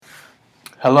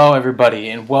Hello, everybody,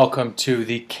 and welcome to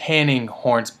the Canning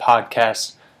Horns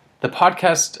podcast. The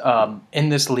podcast in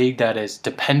this league that is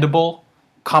dependable,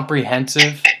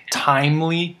 comprehensive,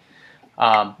 timely,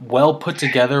 well put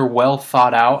together, well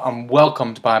thought out. I'm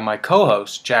welcomed by my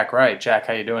co-host, Jack Wright. Jack,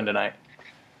 how you doing tonight?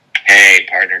 Hey,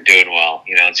 partner, doing well.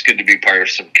 It's good to be part of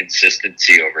some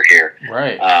consistency over here.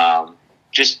 Right.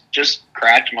 Just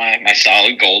cracked my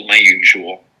solid gold, my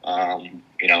usual.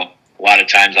 A lot of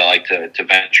times I like to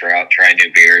venture out, try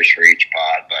new beers for each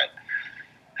pod, but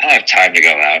I don't have time to go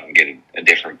out and get a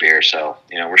different beer. So,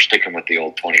 we're sticking with the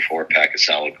old 24-pack of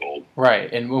solid gold.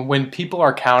 Right. And when people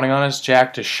are counting on us,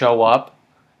 Jack, to show up,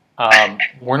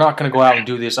 we're not going to go out and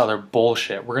do this other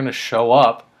bullshit. We're going to show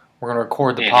up, we're going to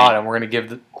record the pod, and we're going to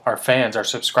give our fans, our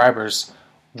subscribers,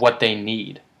 what they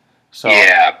need. So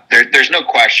yeah, there's no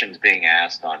questions being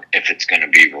asked on if it's going to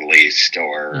be released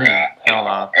or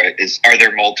are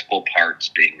there multiple parts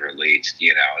being released.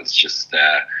 It's just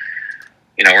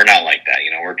we're not like that.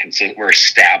 We're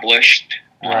established.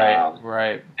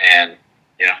 Right. And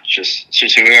it's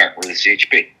just who we are. We're the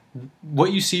CHP.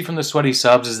 What you see from the sweaty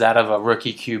subs is that of a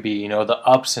rookie QB. The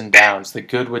ups and downs, the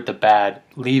good with the bad,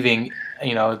 leaving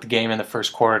the game in the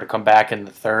first quarter to come back in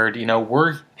the third.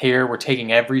 We're here. We're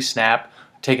taking every snap.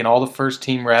 Taking all the first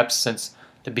team reps since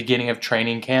the beginning of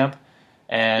training camp,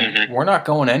 and we're not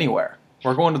going anywhere.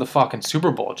 We're going to the fucking Super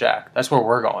Bowl, Jack. That's where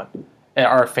we're going.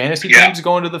 Are fantasy teams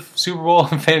going to the Super Bowl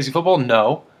in fantasy football?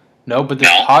 No, but this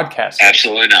podcast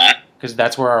absolutely not, because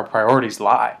that's where our priorities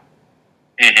lie.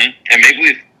 And maybe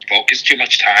we've focused too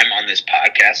much time on this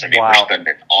podcast. Wow. We're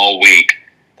spending all week.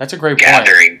 That's a great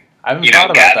gathering, point. I haven't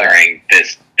thought about gathering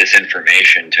this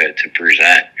information to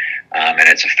present. And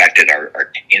it's affected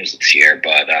our teams this year,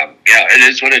 but it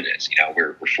is what it is.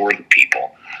 We're for the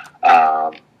people.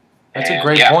 That's a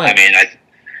great point.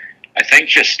 I think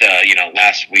just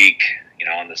last week,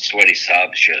 on the sweaty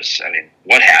subs,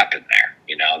 what happened there?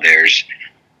 There's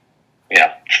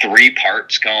 3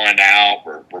 parts going out.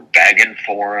 We're begging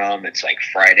for them. It's like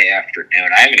Friday afternoon.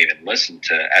 I haven't even listened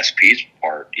to SP's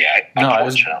part yet. No,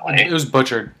 unfortunately, it was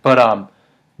butchered, but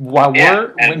while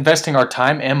we're investing our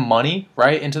time and money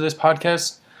right into this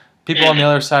podcast, people on the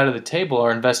other side of the table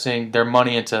are investing their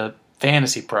money into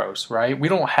fantasy pros, right? We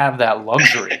don't have that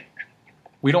luxury.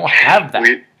 We don't have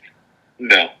that.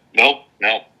 No.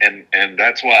 And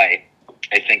that's why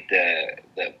I think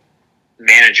the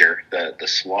manager, the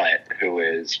slut who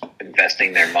is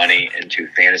investing their money into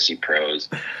fantasy pros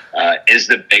is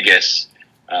the biggest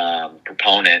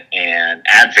proponent and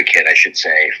advocate, I should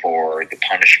say, for the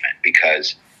punishment,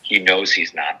 because he knows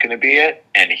he's not going to be it,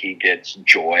 and he gets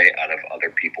joy out of other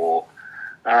people.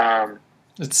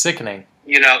 It's sickening.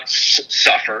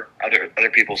 Suffer. Other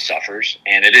people suffers,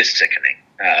 and it is sickening.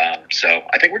 So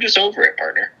I think we're just over it,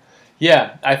 partner.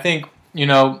 Yeah, I think,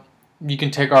 you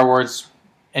can take our words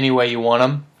any way you want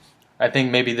them. I think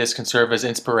maybe this can serve as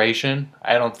inspiration.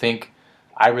 I don't think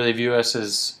I really view us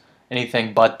as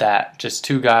anything but that. Just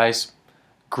 2 guys,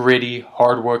 gritty,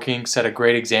 hardworking, set a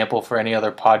great example for any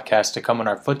other podcast to come in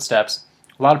our footsteps.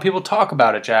 A lot of people talk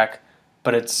about it, Jack,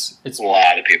 but it's a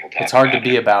lot of people talk. It's hard about to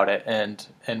be about it,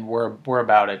 and we're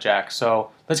about it, Jack.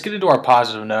 So let's get into our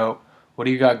positive note. What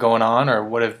do you got going on, or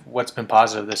what's been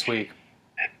positive this week?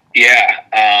 Yeah,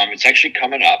 it's actually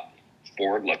coming up.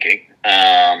 Forward looking.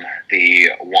 The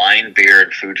Wine, Beer,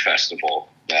 and Food Festival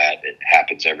that it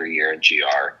happens every year in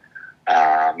GR.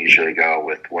 Usually go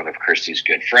with one of Christy's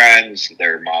good friends.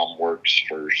 Their mom works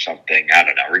for something. I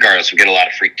don't know. Regardless, we get a lot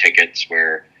of free tickets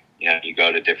where, you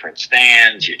go to different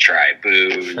stands, you try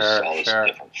booze, all this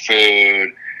different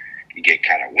food. You get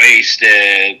kind of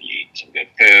wasted, you eat some good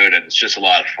food, and it's just a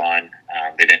lot of fun.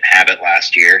 They didn't have it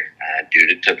last year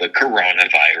due to the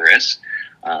coronavirus.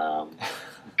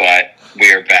 But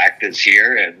we are back this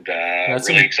year, and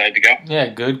really excited to go. Yeah,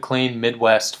 good, clean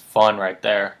Midwest fun right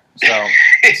there. So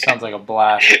it sounds like a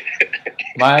blast.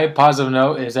 My positive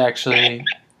note is actually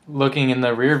looking in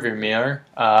the rearview mirror.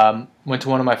 Went to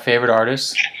one of my favorite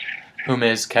artists, whom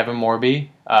is Kevin Morby.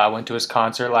 Went to his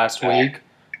concert last week.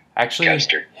 Actually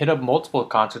hit up multiple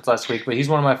concerts last week, but he's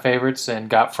one of my favorites and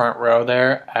got front row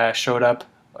there. Showed up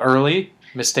early,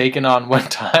 mistaken on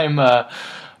what time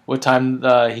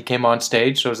he came on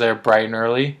stage. So I was there bright and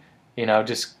early.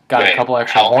 Just got a couple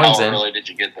extra horns in. How early did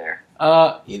you get there?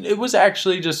 It was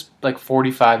actually just like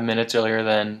 45 minutes earlier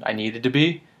than I needed to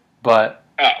be, but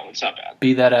it's not bad.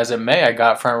 Be that as it may, I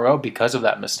got front row because of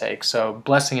that mistake. So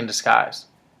blessing in disguise.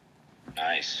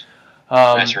 Nice.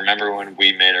 Nice. Remember when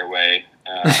we made our way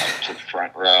to the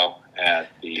front row at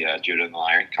the Judah and the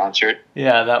Lion concert?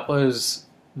 Yeah, that was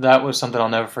something I'll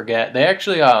never forget. They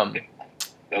actually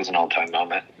that was an all-time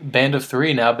moment. Band of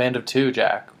 3, now Band of 2,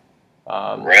 Jack.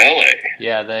 Really?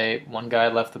 Yeah, one guy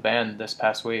left the band this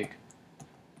past week.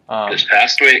 This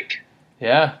past week?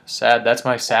 Yeah, sad. That's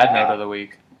my sad note of the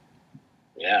week.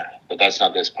 Yeah, but that's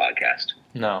not this podcast.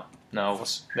 No.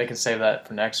 They can save that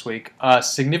for next week.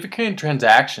 Significant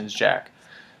transactions, Jack.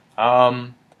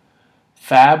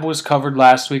 Fab was covered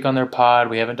last week on their pod.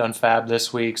 We haven't done Fab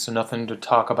this week, so nothing to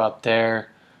talk about there.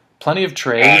 Plenty of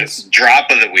trades.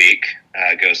 Drop of the week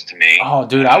goes to me. Oh,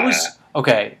 dude, I was...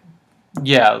 Okay,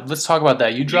 yeah, let's talk about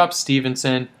that. You dropped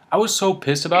Stevenson. I was so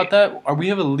pissed about that. We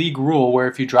have a league rule where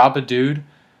if you drop a dude...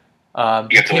 you have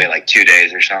to wait like 2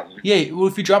 days or something. Yeah, well,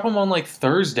 if you drop him on like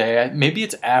Thursday, maybe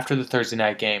it's after the Thursday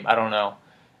night game. I don't know.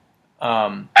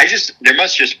 I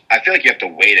feel like you have to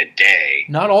wait a day.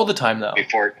 Not all the time, though.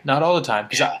 Not all the time.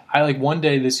 Because Yeah. I like one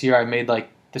day this year, I made like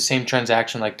the same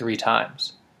transaction like 3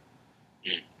 times.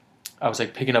 I was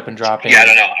like picking up and dropping. Yeah, I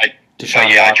don't know. I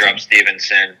Watson. dropped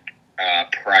Stevenson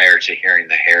prior to hearing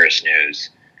the Harris news.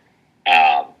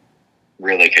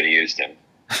 Really could have used him.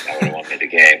 That would have won me the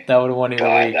game. That would have won you the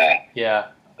week. Yeah.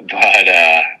 But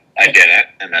I didn't,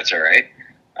 and that's all right.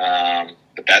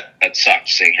 But that sucked,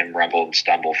 seeing him rumble and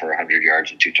stumble for 100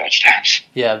 yards and 2 touchdowns.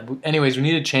 Yeah. Anyways, we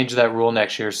need to change that rule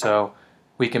next year so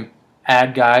we can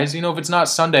add guys. You know, if it's not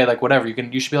Sunday, like whatever,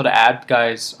 you should be able to add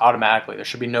guys automatically. There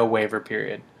should be no waiver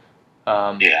period.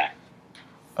 Yeah.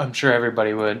 I'm sure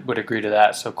everybody would agree to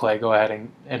that. So Clay, go ahead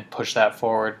and push that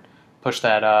forward. Push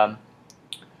that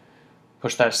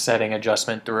setting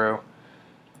adjustment through.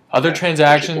 Other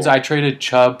transactions, I traded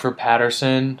Chubb for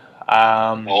Patterson.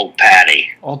 Old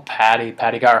Patty.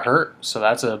 Patty got hurt, so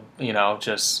that's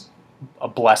just a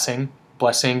blessing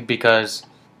because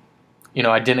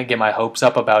I didn't get my hopes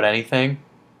up about anything.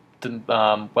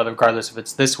 Whether regardless if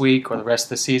it's this week or the rest of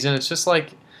the season, it's just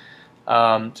like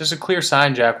just a clear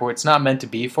sign, Jack, where it's not meant to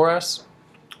be for us.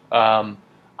 I'm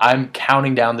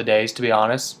counting down the days, to be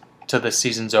honest, till the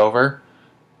season's over.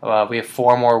 We have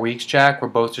 4 more weeks, Jack. We're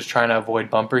both just trying to avoid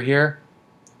bumper here.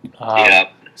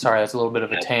 Sorry, that's a little bit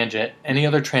of a tangent. Any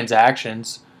other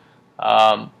transactions?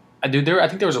 I think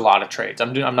there was a lot of trades.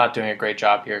 I'm not doing a great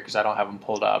job here because I don't have them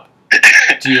pulled up.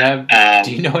 Do you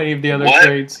know any of the other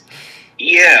trades?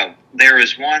 Yeah, there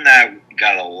was one that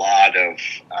got a lot of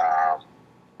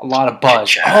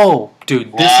buzz. Oh,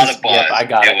 dude, this is buzz. Yep, I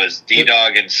got it. It was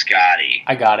D-Dog and Scotty.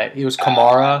 I got it. It was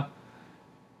Kamara.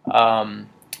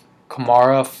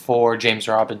 Kamara for James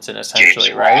Robinson,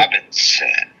 essentially, right? James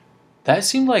Robinson. That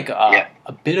seemed like a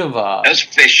bit of a... That was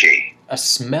fishy. A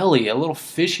little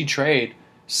fishy trade.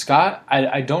 Scott,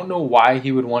 I don't know why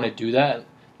he would want to do that,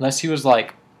 unless he was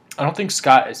like... I don't think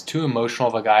Scott is too emotional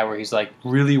of a guy where he's like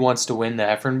really wants to win the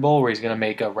Heffron Bowl, where he's going to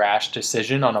make a rash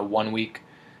decision on a 1 week...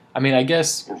 I mean, I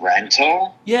guess...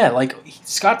 Rental? Yeah, like,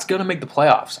 Scott's going to make the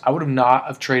playoffs. I would have not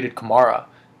have traded Kamara.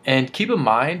 And keep in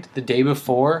mind, the day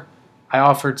before, I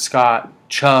offered Scott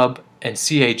Chubb and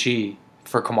CHE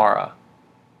for Kamara.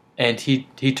 And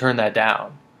he turned that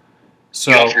down.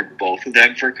 So, you offered both of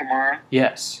them for Kamara?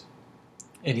 Yes.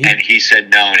 And he said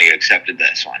no, and he accepted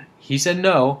this one. He said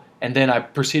no, and then I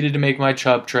proceeded to make my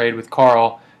Chubb trade with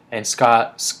Carl, and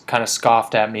Scott kind of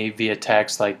scoffed at me via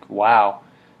text, like, wow.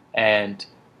 And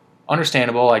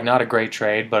understandable, like, not a great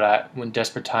trade, but when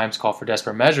desperate times call for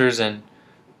desperate measures, and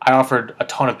I offered a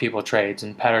ton of people trades,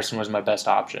 and Patterson was my best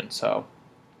option. So,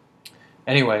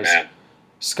 anyways,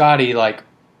 Scotty, like,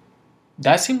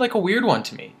 that seemed like a weird one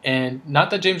to me. And not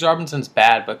that James Robinson's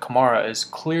bad, but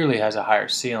Kamara clearly has a higher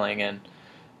ceiling, and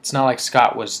it's not like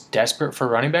Scott was desperate for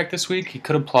running back this week. He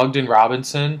could have plugged in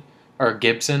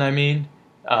Gibson, I mean.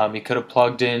 He could have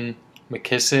plugged in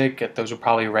McKissick. Those were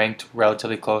probably ranked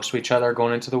relatively close to each other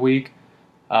going into the week.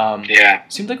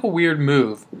 Seemed like a weird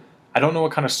move. I don't know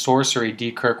what kind of sorcery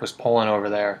D. Kirk was pulling over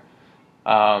there.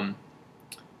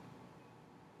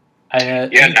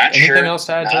 Anything else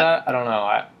to add to that? I don't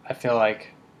know. I feel like...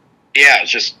 Yeah,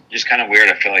 it's just kind of weird.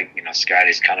 I feel like,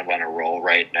 Scotty's kind of on a roll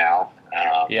right now.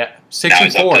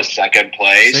 6-4. Up to second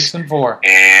place. 6-4.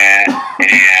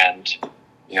 And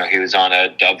he was on a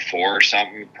dub 4 or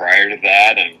something prior to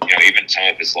that. And, even some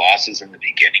of his losses in the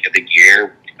beginning of the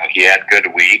year, he had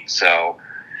good weeks. So,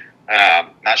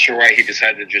 not sure why he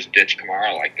decided to just ditch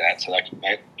Kamara like that. So,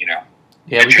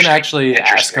 Yeah, we can actually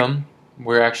ask him.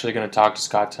 We're actually going to talk to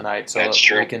Scott tonight, so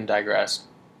we can digress.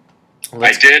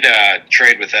 I did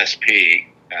trade with SP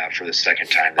for the second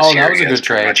time this year. That was a good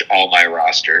trade. Pretty much all my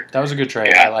roster. That was a good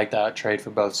trade. Yeah. I like that trade for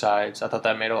both sides. I thought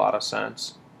that made a lot of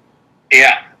sense.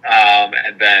 Yeah,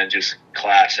 and then just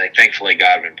classic. Thankfully,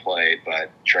 Godwin played, but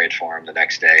trade for him the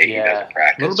next day. He doesn't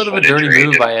practice. A little bit of a dirty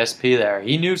move by SP there.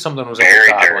 He knew something was up with Very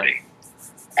Godwin. dirty.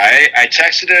 I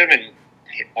texted him, and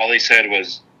all he said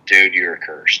was, dude, you're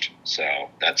cursed. So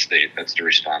that's the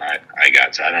response I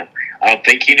got. So I don't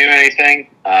think he knew anything,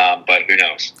 but who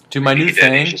knows? Dude, my new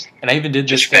thing, and I even did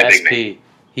this to SP. Me.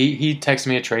 He texted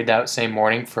me a trade that same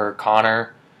morning for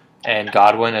Connor and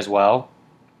Godwin as well,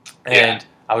 and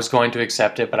I was going to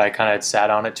accept it, but I kind of had sat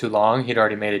on it too long. He'd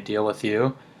already made a deal with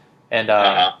you, and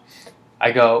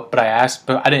I go, but I asked,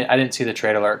 but I didn't see the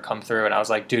trade alert come through, and I was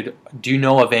like, dude, do you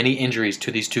know of any injuries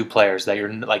to these two players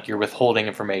that you're withholding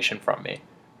information from me?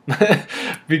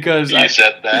 Because you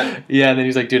said that. Yeah, and then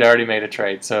he's like, dude, I already made a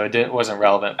trade, so it wasn't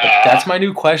relevant. But that's my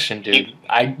new question, dude.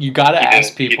 You gotta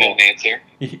ask people. He didn't answer.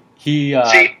 See,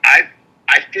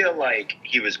 I feel like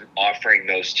he was offering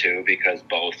those two because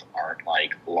both aren't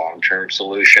like long-term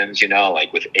solutions,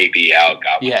 like with AB out,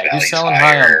 Godwin's he's selling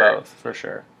high on both for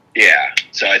sure. Yeah,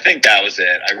 so I think that was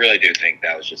it. I really do think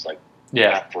that was just like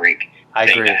a freak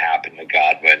thing that happened to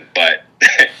Godwin. But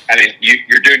I mean,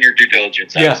 you're doing your due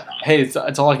diligence. Hey, it's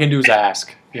all I can do is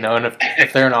ask, and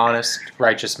if they're an honest,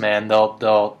 righteous man,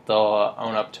 they'll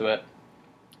own up to it.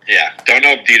 Yeah, don't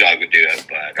know if D-Dog would do it,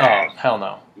 but hell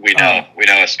no. We know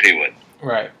SP would.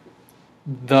 Right.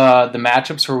 The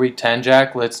matchups for Week 10,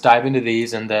 Jack. Let's dive into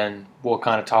these, and then we'll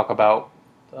kind of talk about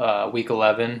Week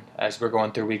 11 as we're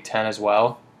going through Week 10 as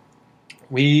well.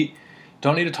 We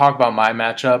don't need to talk about my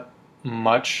matchup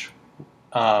much,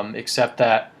 except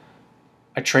that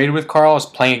I traded with Carl. I was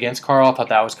playing against Carl. I thought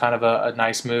that was kind of a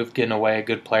nice move, getting away a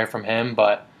good player from him.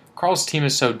 But Carl's team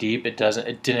is so deep, it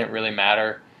didn't really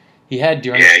matter. He had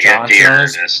Dearness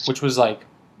Johnson, which was like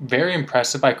very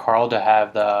impressive by Carl to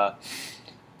have the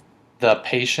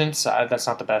patience. That's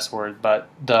not the best word, but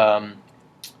the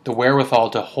wherewithal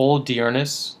to hold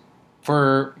Dearness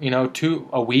for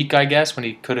a week, I guess, when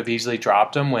he could have easily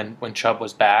dropped him when Chubb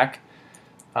was back.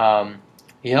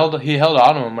 He held on to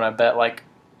him when I bet like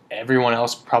everyone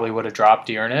else probably would have dropped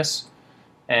Dearness.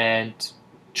 And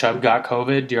Chubb got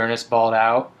COVID. Dearness balled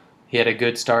out. He had a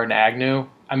good start in Agnew.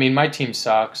 I mean, my team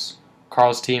sucks.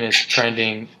 Carl's team is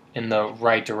trending in the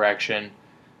right direction.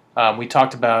 We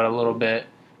talked about it a little bit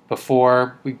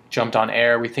before we jumped on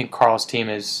air. We think Carl's team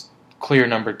is clear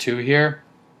number 2 here.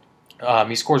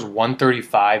 He scores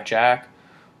 135, Jack,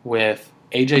 with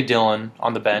A.J. Dillon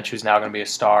on the bench, who's now going to be a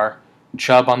star,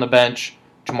 Chubb on the bench,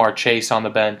 Jamar Chase on the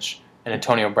bench, and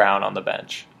Antonio Brown on the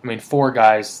bench. I mean, 4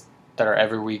 guys that are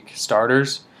every week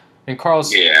starters. And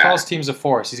Carl's team's a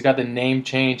force. He's got the name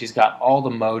change. He's got all the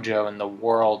mojo in the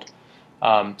world.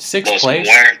 6th place,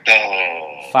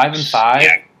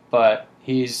 5-5, but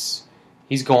he's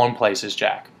going places,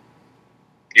 Jack.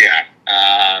 Yeah,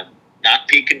 not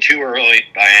peaking too early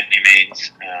by any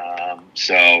means.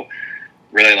 So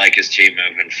really like his team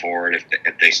moving forward if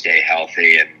they stay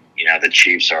healthy, and the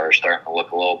Chiefs are starting to look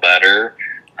a little better.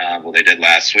 Well, they did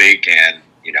last week, and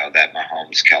that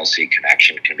Mahomes-Kelsey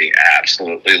connection can be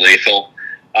absolutely lethal.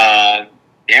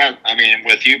 Yeah, I mean,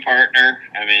 with you, partner,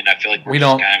 I feel like we're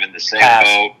just kind of in the same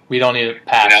boat. We don't need to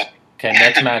pass. Okay,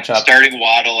 next matchup. Starting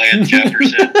Waddle and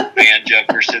Jefferson, Van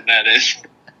Jefferson, that is.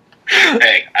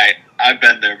 Hey, I've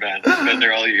been there, man. I've been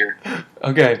there all year.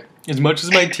 Okay, as much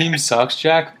as my team sucks,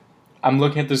 Jack, I'm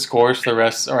looking at the scores for the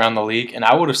rest around the league, and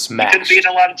I would have smashed. You could beat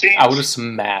a lot of teams. I would have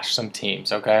smashed some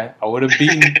teams, okay? I would have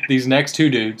beaten these next 2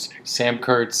 dudes, Sam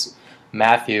Kurtz,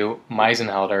 Matthew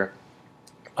Meisenhelder,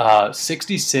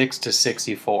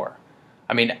 66-64.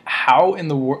 I mean, how in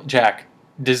the world, Jack,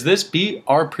 does this beat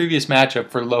our previous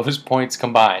matchup for lowest points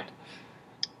combined?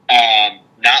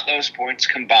 Not lowest points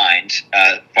combined.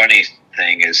 Funny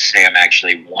thing is Sam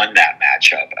actually won that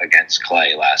matchup against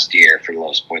Clay last year for the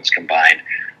lowest points combined.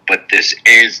 But this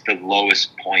is the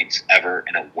lowest points ever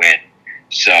in a win.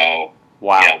 So,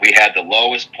 wow. We had the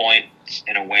lowest points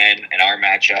in a win in our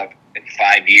matchup in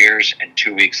 5 years, and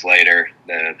 2 weeks later,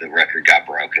 the record got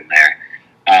broken there.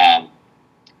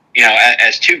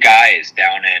 As 2 guys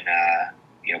down in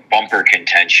bumper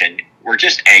contention, we're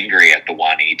just angry at the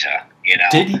Juanita.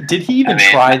 Did he even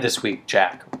try this week,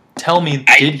 Jack? Tell me,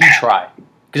 did he try?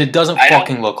 Because it doesn't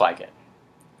fucking look like it.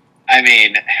 I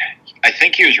mean, I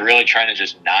think he was really trying to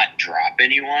just not drop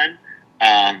anyone.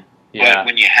 But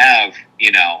when you have,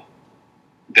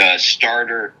 the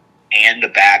starter and the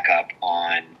backup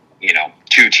on,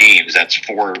 2 teams, that's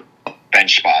 4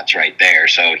 bench spots right there.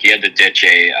 So he had to ditch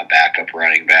a backup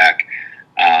running back.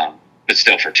 But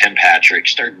still, for Tim Patrick,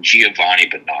 starting Giovanni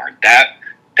Bernard, that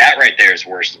right there is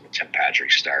worse than the Tim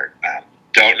Patrick start. I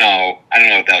don't know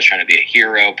if that was trying to be a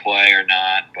hero play or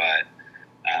not, but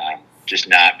just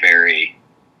not very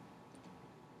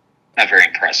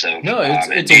impressive. No,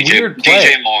 it's a weird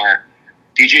play.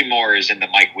 DJ Moore is in the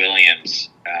Mike Williams.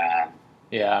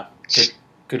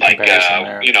 Good comparison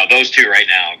there. Those 2 right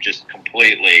now have just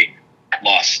completely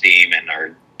lost steam and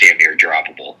are damn near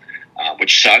droppable,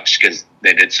 which sucks because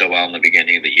they did so well in the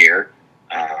beginning of the year.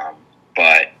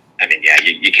 But I mean, yeah,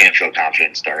 you can't feel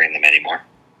confident starting them anymore.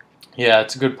 Yeah,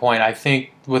 it's a good point. I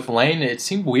think with Lane, it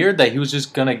seemed weird that he was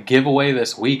just going to give away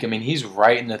this week. I mean, he's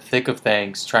right in the thick of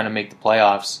things trying to make the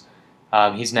playoffs.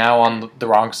 He's now on the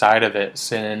wrong side of it,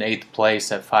 sitting in 8th place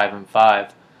at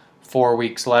 5-5. 4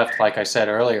 weeks left, like I said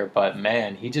earlier, but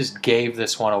man, he just gave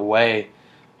this one away.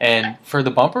 And for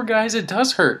the bumper guys, it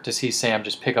does hurt to see Sam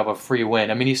just pick up a free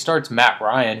win. I mean, he starts Matt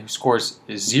Ryan, who scores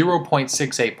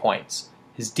 0.68 points.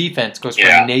 His defense goes for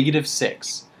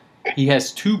 -6. He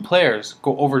has 2 players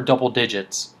go over double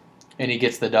digits, and he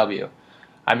gets the W.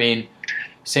 I mean,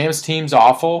 Sam's team's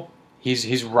awful.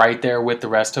 He's right there with the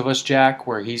rest of us, Jack,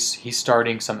 where he's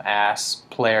starting some ass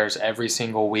players every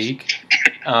single week.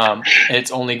 And it's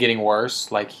only getting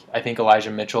worse. Like, I think Elijah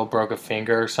Mitchell broke a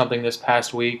finger or something this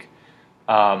past week.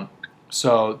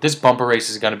 So this bumper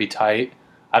race is going to be tight.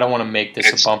 I don't want to make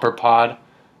this a bumper pod.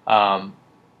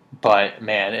 But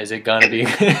man, is it gonna be?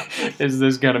 Is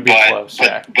this gonna be close,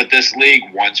 Jack? But this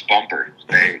league wants bumper,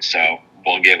 so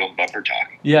we'll give them bumper talk.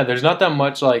 Yeah, there's not that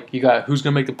much. Like, you got who's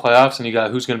gonna make the playoffs, and you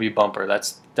got who's gonna be bumper.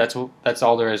 That's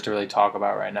all there is to really talk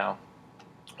about right now.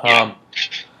 Yeah.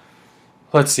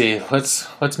 Let's see.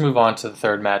 Let's move on to the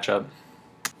third matchup.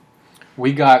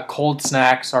 We got Cold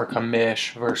Snacks, our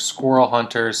commish, versus Squirrel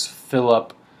Hunters.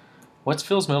 Philip. What's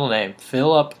Phil's middle name?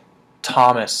 Philip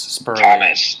Thomas Spurley.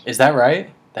 Thomas. Is that right?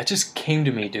 That just came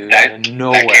to me, dude. Out of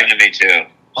nowhere. That came to me too.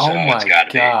 Oh my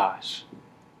gosh.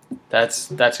 That's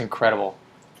incredible.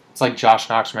 It's like Josh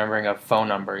Knox remembering a phone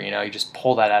number, you just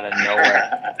pull that out of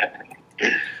nowhere.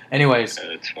 Anyways,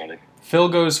 that's funny. Phil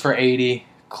goes for 80,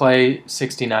 Clay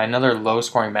 69. Another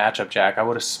low-scoring matchup, Jack. I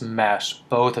would have smashed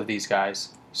both of these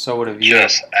guys. So would have you.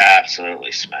 Just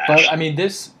absolutely smashed. But, I mean,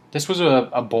 this was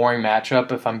a boring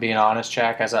matchup, if I'm being honest,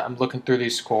 Jack. As I'm looking through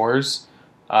these scores,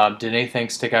 did anything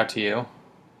stick out to you?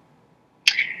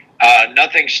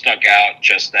 Nothing stuck out,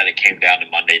 just that it came down to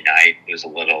Monday night. It was a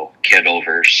little Kittle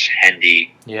versus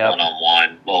Hendy,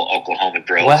 one-on-one, little Oklahoma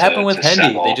drill. What happened with Hendy?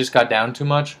 Settle. They just got down too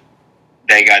much?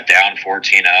 They got down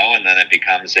 14-0, and then it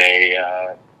becomes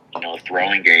a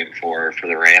throwing game for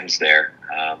the Rams there.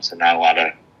 So not a lot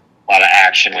of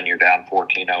action when you're down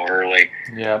 14-0 early.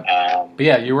 Yeah. But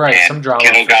yeah, you're right. Some drama.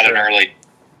 Kittle got an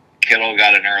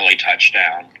early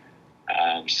touchdown.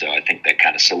 So I think that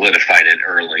kind of solidified it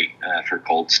early for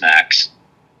Cold Snacks.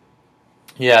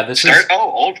 Yeah,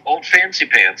 old Fancy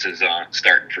Pants is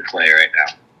starting for Clay right now.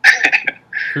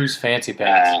 Who's Fancy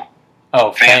Pants?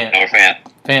 Fan.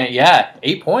 Yeah,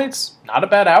 8 points. Not a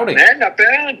bad outing. Yeah, not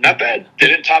bad.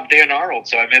 Didn't top Dan Arnold,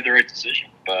 so I made the right decision.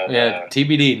 But yeah,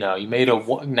 TBD. No, you made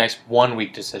a nice 1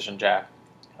 week decision, Jack.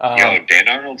 Dan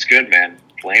Arnold's good, man.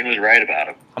 Blaine was right about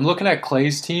him. I'm looking at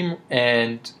Clay's team,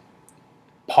 and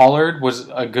Pollard was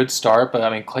a good start, but I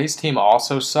mean, Clay's team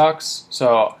also sucks.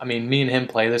 So, I mean, me and him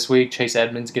play this week. Chase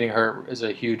Edmonds getting hurt is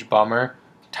a huge bummer.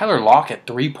 Tyler Lockett,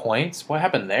 3 points? What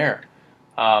happened there?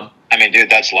 I mean, dude,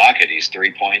 that's Lockett. He's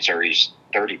 3 points or he's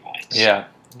 30 points. Yeah,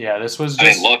 this was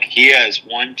just... I mean, look, he has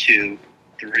 4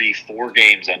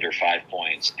 games under 5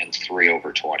 points and 3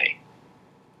 over 20.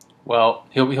 Well,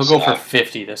 he'll go for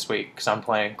 50 this week because I'm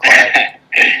playing Clay.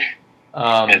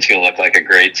 It's going to look like a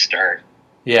great start.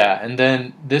 Yeah, and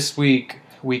then this week,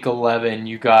 week 11,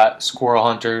 you got Squirrel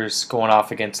Hunters going off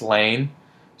against Lane.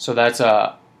 So that's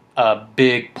a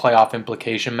big playoff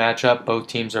implication matchup. Both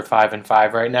teams are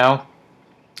 5-5 right now.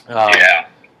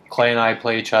 Clay and I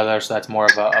play each other, so that's more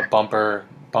of a bumper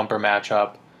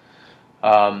matchup.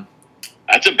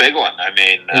 That's a big one. I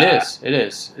mean, it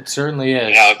is. It certainly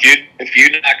is. If you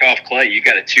knock off Clay, you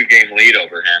got a 2-game lead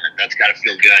over him, and that's got to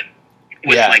feel good.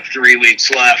 With like 3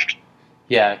 weeks left.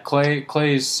 Yeah,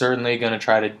 Clay's certainly going to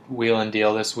try to wheel and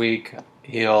deal this week.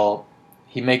 He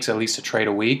makes at least a trade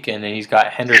a week, and then he's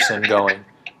got Henderson going,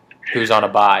 who's on a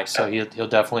bye. So he'll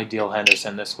definitely deal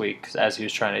Henderson this week, as he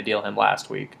was trying to deal him last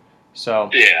week. So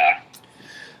yeah,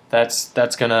 that's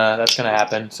gonna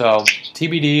happen. So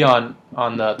TBD on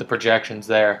the projections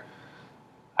there.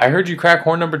 I heard you crack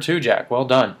horn number 2, Jack. Well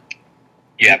done.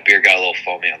 Yeah, beer got a little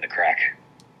foamy on the crack.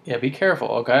 Yeah, be careful.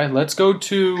 Okay, let's go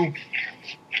to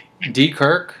D.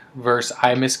 Kirk versus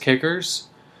I Miss Kickers.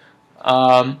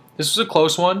 This was a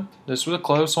close one.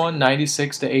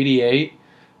 96-88.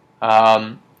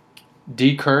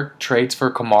 D. Kirk trades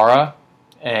for Kamara,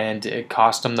 and it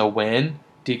cost him the win.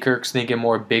 D. Kirk's thinking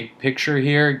more big picture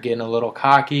here, getting a little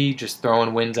cocky, just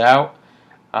throwing wins out.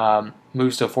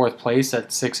 Moves to 4th place at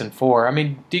 6-4. I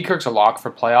mean, D. Kirk's a lock for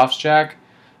playoffs, Jack.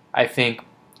 I think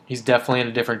he's definitely in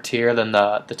a different tier than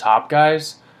the top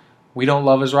guys. We don't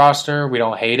love his roster. We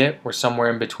don't hate it. We're somewhere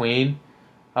in between.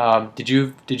 Did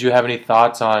you have any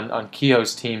thoughts on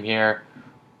Keogh's team here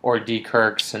or D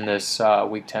Kirk's in this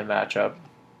Week 10 matchup?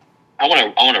 I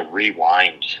want to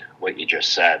rewind what you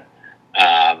just said.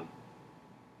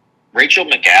 Rachel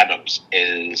McAdams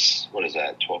is, what is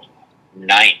that, 12th,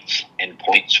 9th in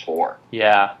points for.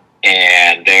 Yeah.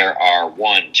 And there are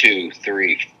 1, 2,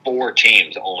 3, 4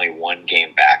 teams only one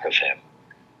game back of him.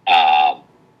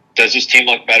 Does this team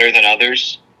look better than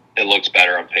others? It looks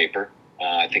better on paper.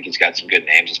 I think he's got some good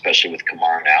names, especially with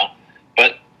Kamara now.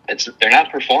 But they're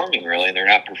not performing, really, and they're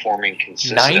not performing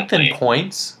consistently. 9th in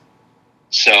points?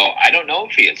 So I don't know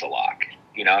if he is a lock.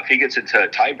 If he gets into a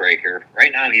tiebreaker,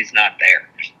 right now he's not there.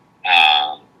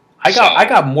 I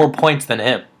got more points than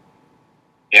him.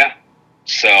 Yeah.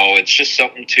 So it's just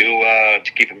something to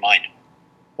keep in mind.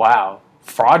 Wow.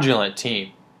 Fraudulent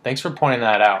team. Thanks for pointing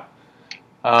that out.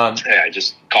 I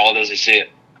just call it as I see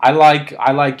it. I like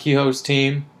Kehoe's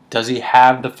team. Does he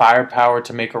have the firepower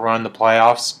to make a run in the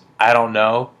playoffs? I don't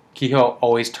know. Kehoe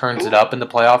always turns it up in the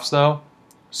playoffs, though.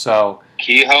 So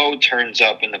Kehoe turns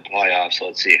up in the playoffs.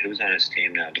 Let's see. Who's on his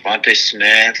team now? Devontae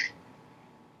Smith.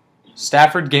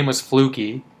 Stafford game was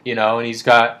fluky, and he's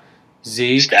got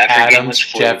Zeke, Stafford Adams,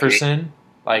 Jefferson,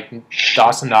 like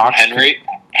Dawson Knox.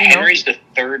 Henry's the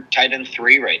third tight end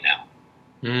 3 right now.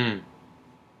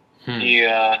 He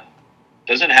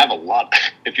doesn't have a lot.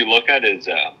 If you look at his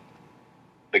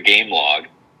the game log,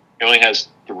 he only has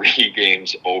 3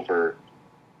 games over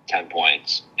 10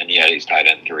 points, and yet he's tight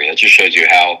end 3. That just shows you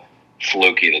how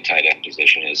fluky the tight end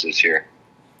position is this year.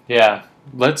 Yeah,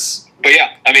 But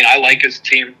yeah, I like his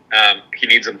team. He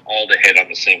needs them all to hit on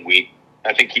the same week.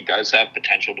 I think he does have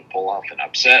potential to pull off an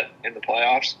upset in the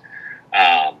playoffs.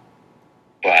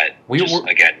 But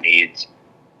again, needs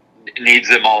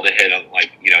them all to hit on.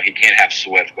 He can't have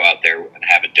Swift go out there and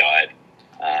have a dud.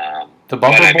 The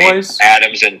Bumper Boys,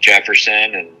 Adams and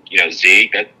Jefferson, and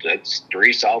Zeke. That's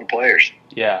 3 solid players.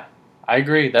 Yeah, I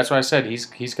agree. That's why I said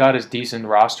he's got his decent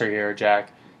roster here,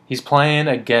 Jack. He's playing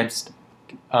against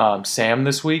Sam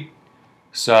this week,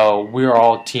 so we're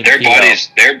all team. They're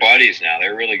buddies now.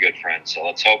 They're really good friends. So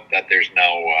let's hope that there's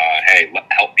no hey,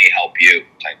 help me help you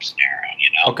type scenario.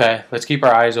 Okay, let's keep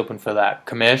our eyes open for that.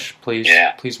 Kamish,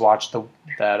 please watch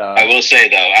that. I will say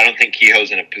though, I don't think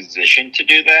Kehoe's in a position to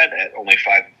do that at only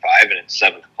 5-5 and in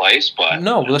 7th place. But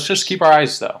no, let's just keep our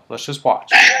eyes though. Let's just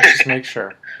watch. Let's just make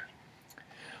sure.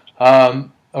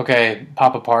 Okay,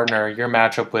 Papa Partner, your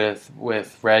matchup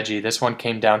with Reggie. This one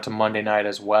came down to Monday night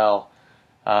as well.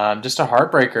 Just a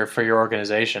heartbreaker for your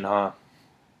organization, huh?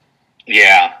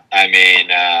 Yeah,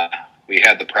 we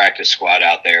had the practice squad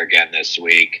out there again this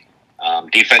week.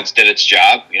 Defense did its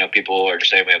job. People are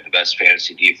saying we have the best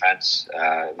fantasy defense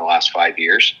in the last 5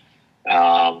 years.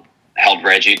 Held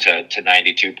Reggie to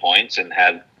 92 points and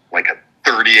had like a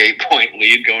 38-point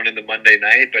lead going into Monday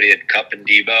night, but he had Kupp and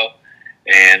Debo.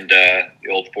 And the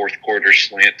old fourth quarter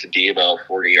slant to Debo,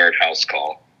 40-yard house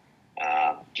call,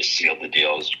 just sealed the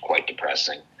deal. It was quite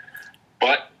depressing.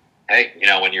 But, hey,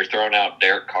 when you're throwing out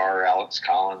Derek Carr, Alex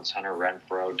Collins, Hunter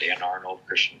Renfrow, Dan Arnold,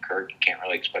 Christian Kirk, you can't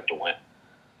really expect to win.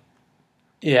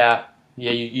 Yeah,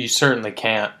 you certainly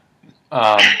can't. He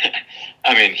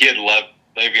had loved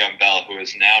Le'Veon Bell, who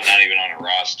is now not even on a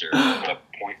roster, put up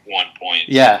 0.1 points.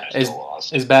 Yeah,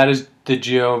 as bad as the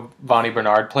Giovanni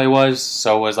Bernard play was,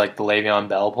 so was the Le'Veon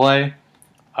Bell play.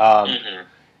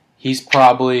 He's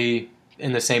probably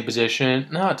in the same position.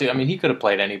 No, dude, he could have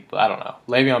played any. I don't know.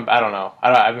 Le'Veon, I don't know.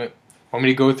 Want me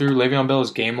to go through Le'Veon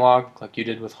Bell's game log like you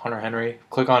did with Hunter Henry?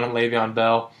 Click on Le'Veon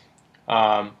Bell.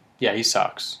 Yeah, he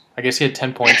sucks. I guess he had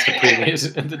 10 points the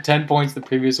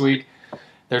previous week.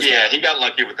 He got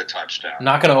lucky with the touchdown. I'm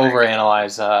not going to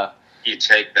overanalyze you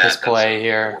take that, this play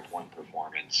here. One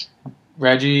performance.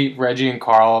 Reggie and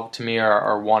Carl, to me,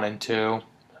 are 1 and 2.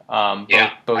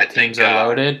 Both teams are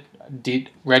loaded.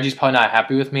 Reggie's probably not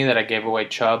happy with me that I gave away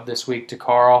Chubb this week to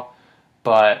Carl,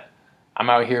 but I'm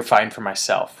out here fighting for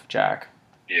myself, Jack.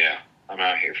 Yeah, I'm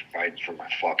out here fighting for my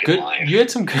fucking life. You had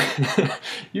some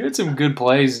good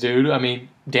plays, dude.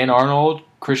 Dan Arnold,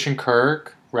 Christian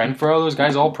Kirk, Renfrow, those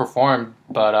guys all performed,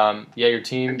 but your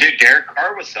team. Dude, Derek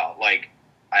Carr was solid.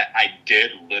 I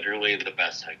did literally the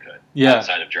best I could. Yeah.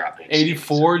 Outside of dropping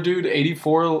 84, dude.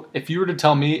 84. If you were to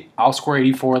tell me I'll score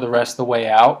 84 the rest of the way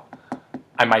out,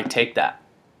 I might take that.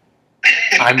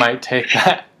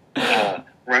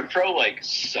 Renfrow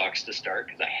sucks to start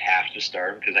because I have to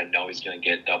start him because I know he's going to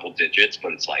get double digits,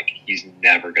 but it's he's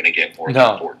never going to get more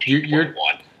than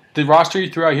 14.1. The roster you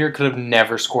threw out here could have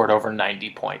never scored over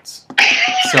 90 points.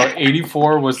 So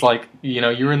 84 was you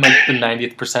were in the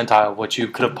 90th percentile of what you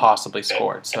could have possibly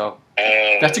scored. So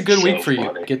that's a good week for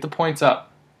you. Get the points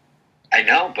up. I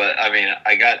know, but I mean,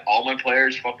 I got all my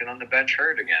players fucking on the bench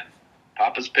hurt again.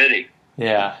 Papa's pity.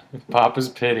 Yeah, Papa's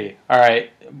pity. All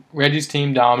right, Reggie's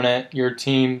team dominant. Your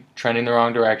team trending the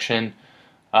wrong direction.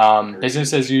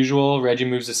 Business as usual. Reggie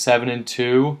moves to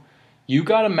 7-2. You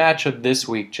got a matchup this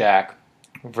week, Jack,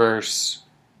 versus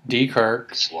D.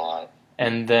 Kirk, Slot.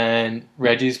 and then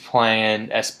Reggie's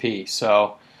playing SP.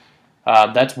 So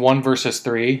that's 1 versus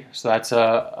 3. So that's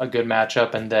a good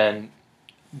matchup. And then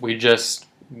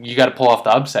you got to pull off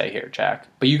the upset here, Jack.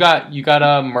 But you got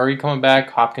Murray coming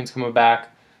back, Hopkins coming back,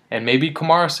 and maybe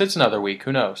Kamara sits another week.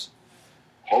 Who knows?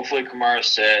 Hopefully Kamara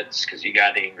sits because you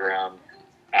got Ingram.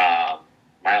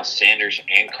 Miles Sanders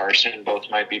and Carson both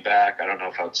might be back. I don't know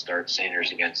if I would start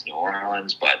Sanders against New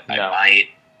Orleans, but No. I might.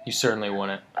 You certainly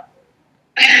wouldn't.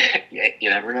 Yeah, you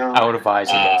never know. I would advise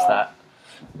against that.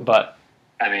 But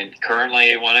I mean, currently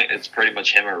it's pretty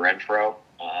much him or Renfro.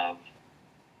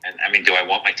 And I mean, do I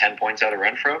want my 10 points out of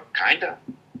Renfro? Kinda.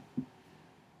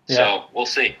 Yeah. So we'll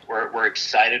see. We're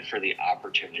excited for the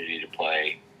opportunity to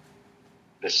play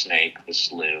the Snake, the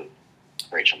Slew,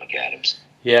 Rachel McAdams.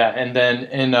 yeah, and then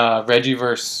in Reggie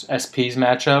versus SP's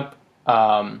matchup,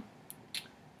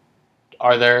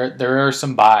 there are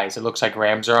some buys. It looks like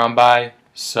Rams are on buy,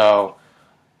 so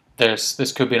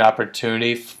this could be an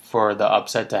opportunity for the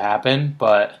upset to happen.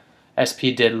 But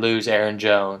SP did lose Aaron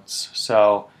Jones,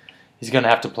 so he's gonna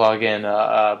have to plug in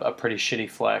a pretty shitty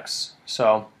flex.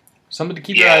 So something to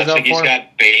keep your eyes out he's for.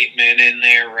 got Bateman in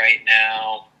there right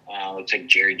now. Looks like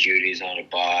Jerry Judy's on a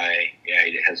bye. Yeah,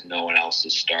 he has no one else to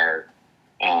start.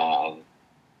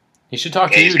 He should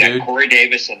talk to he's you, got dude. Corey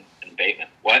Davis and Bateman.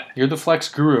 What? You're the flex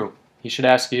guru. He should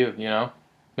ask you. You know,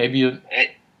 maybe you.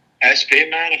 Hey, SP,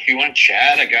 man, if you want to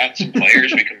chat, I got some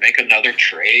players. We can make another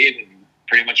trade. And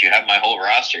pretty much you have my whole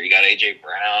roster. You got A.J.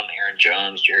 Brown, Aaron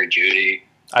Jones, Jerry Judy.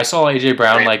 I saw A.J.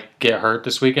 Brown get hurt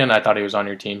this weekend. I thought he was on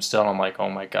your team still, and I'm like, oh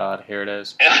my god, here it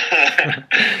is.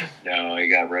 No, he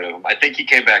got rid of him. I think he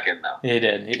came back in, though. He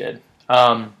did.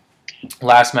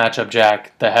 Last matchup,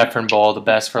 Jack, the Heffern Bowl, the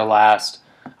best for last.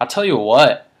 I'll tell you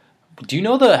what. Do you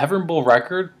know the Heffern Bowl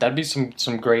record? That'd be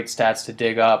some great stats to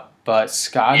dig up. But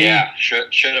Scotty, yeah,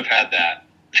 should have had that.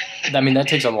 I mean, that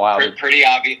takes a while. Pretty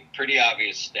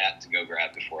obvious stat to go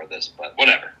grab before this, but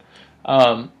whatever.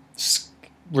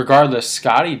 Regardless,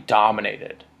 Scotty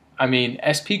dominated. I mean,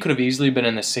 SP could have easily been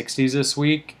in the 60s this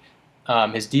week.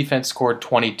 His defense scored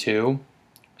 22,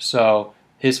 so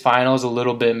his final is a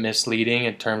little bit misleading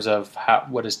in terms of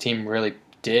what his team really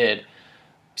did.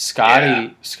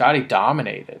 Scotty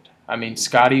dominated. I mean,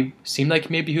 Scotty seemed like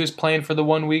maybe he was playing for the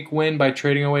 1 week win by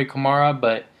trading away Kamara,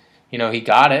 but he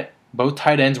got it. Both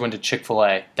tight ends went to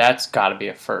Chick-fil-A. That's got to be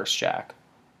a first, Jack.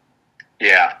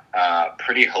 Yeah,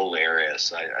 pretty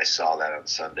hilarious. I saw that on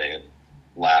Sunday and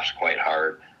laughed quite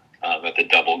hard at the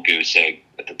double goose egg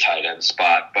at the tight end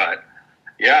spot. But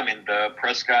yeah, I mean, the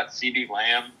Prescott CeeDee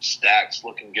Lamb stack's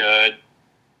looking good.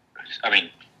 I mean,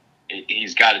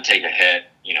 he's got to take a hit,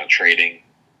 trading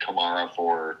Kamara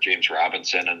for James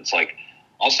Robinson. And it's like,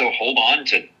 also hold on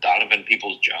to Donovan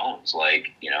Peoples-Jones.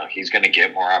 Like, he's going to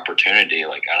get more opportunity.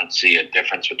 Like, I don't see a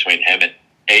difference between him and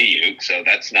Ayuk. So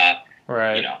that's not,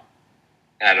 right.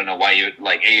 I don't know why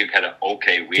Ayuk had an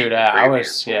okay week. Dude,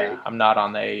 I'm not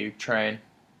on the Ayuk train.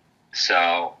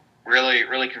 So really,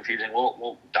 really confusing.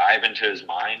 We'll dive into his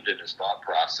mind and his thought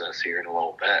process here in a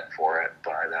little bit for it.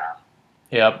 But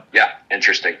yep. Yeah,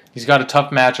 interesting. He's got a tough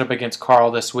matchup against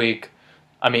Carl this week.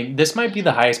 I mean, this might be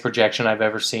the highest projection I've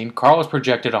ever seen. Carl was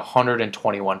projected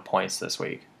 121 points this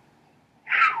week.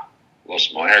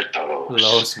 Los Muertos.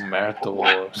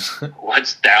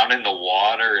 What's down in the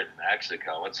water in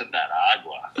Mexico? What's in that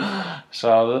agua?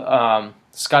 So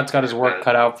Scott's got his work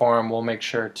cut out for him. We'll make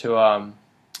sure to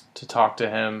talk to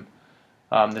him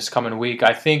this coming week.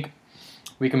 I think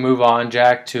we can move on,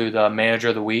 Jack, to the manager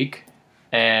of the week,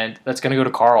 and that's going to go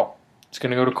to Carl. It's going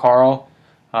to go to Carl.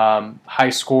 High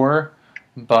scorer,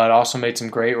 but also made some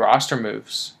great roster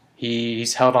moves.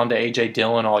 He's held on to A.J.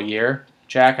 Dillon all year.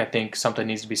 Jack, I think something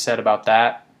needs to be said about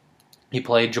that. He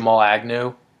played Jamal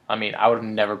Agnew. I mean, I would have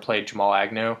never played Jamal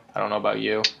Agnew. I don't know about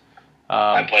you.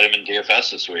 I played him in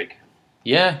DFS this week.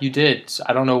 Yeah, you did.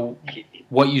 I don't know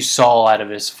what you saw out of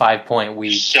his 5-point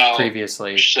week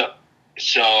previously.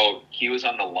 So he was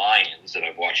on the Lions, and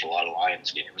I've watched a lot of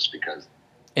Lions games because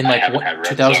in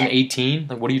 2018.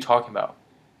 Like, what are you talking about?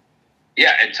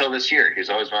 Yeah, until this year, he's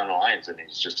always been on the Lions, and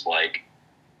he's just like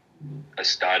a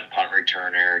stud punt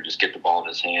returner. Just get the ball in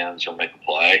his hands, he'll make a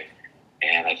play.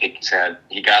 And I think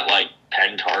he got like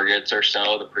 10 targets or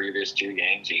so the previous 2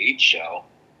 games each. So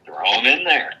throw him in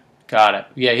there. Got it.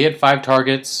 Yeah, he had 5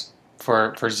 targets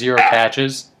for 0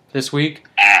 catches this week.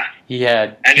 And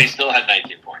he still had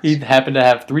 19 points. He happened to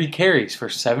have 3 carries for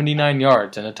 79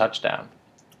 yards and a touchdown.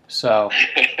 So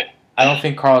I don't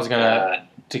think Carl's gonna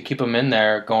to keep him in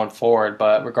there going forward.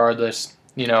 But regardless,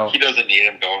 he doesn't need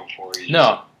him going forward.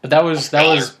 No, but that was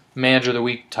manager of the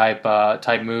week type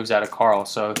moves out of Carl.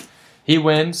 So he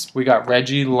wins. We got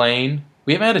Reggie, Lane.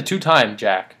 We haven't had a 2-time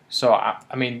Jack. So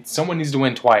I mean, someone needs to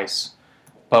win twice.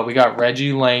 But we got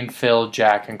Reggie, Lane, Phil,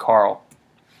 Jack, and Carl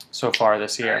so far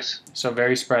this year. Nice. So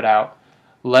very spread out.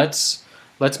 Let's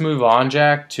move on,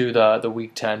 Jack, to the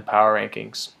Week 10 power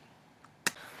rankings.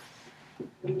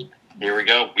 Here we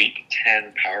go, Week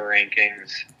 10 power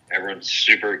rankings. Everyone's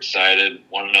super excited,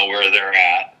 want to know where they're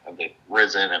at. Have they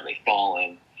risen? Have they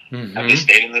fallen? Mm-hmm. Have they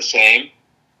stayed in the same?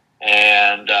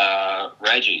 And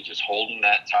Reggie just holding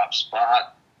that top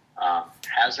spot.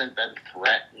 Hasn't been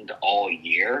threatened all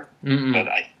year, but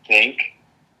I think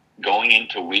going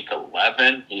into Week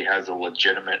 11, he has a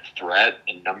legitimate threat.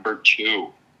 And number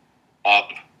 2, up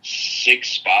 6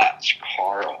 spots,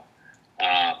 Carl.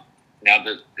 Now,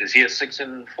 is he a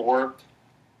 6-4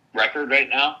 record right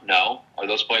now? No. Are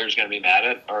those players going to be mad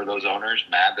at? Are those owners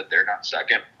mad that they're not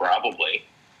second? Probably.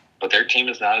 But their team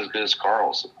is not as good as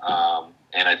Carl's.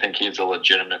 And I think he's a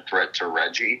legitimate threat to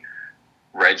Reggie.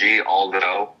 Reggie,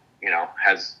 although,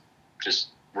 has just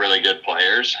really good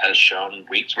players, has shown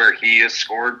weeks where he has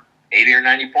scored 80 or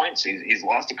 90 points. He's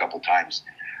lost a couple times.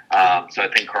 So I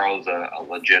think Carl's a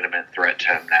legitimate threat to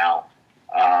him now.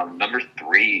 Number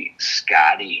 3,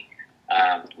 Scotty.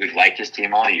 We've liked his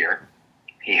team all year.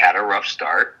 He had a rough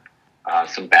start,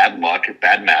 some bad luck,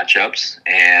 bad matchups,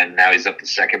 and now he's up to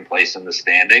second place in the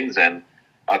standings and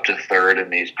up to third in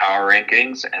these power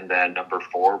rankings. And then number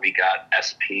 4, we got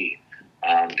SP,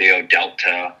 the O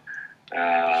Delta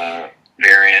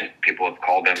variant. People have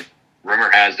called him, rumor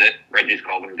has it, Reggie's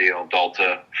called him the O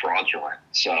Delta fraudulent.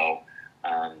 So,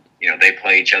 they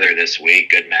play each other this week,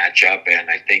 good matchup, and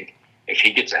I think if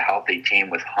he gets a healthy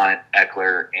team with Hunt,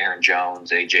 Eckler, Aaron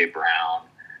Jones, A.J. Brown,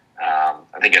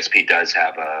 I think SP does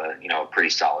have a pretty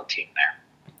solid team there.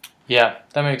 Yeah,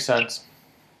 that makes sense.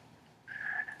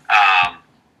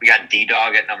 We got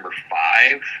D-Dog at number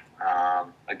 5.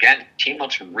 Again, team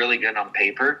looks really good on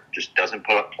paper, just doesn't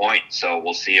put up points. So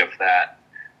we'll see if that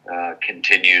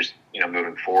continues,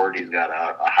 moving forward. He's got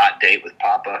a hot date with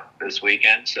Papa this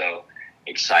weekend, so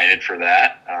excited for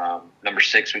that. Number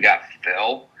 6, we got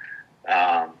Phil.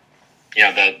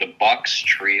 The Bucks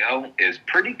trio is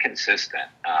pretty consistent.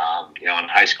 On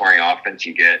high-scoring offense,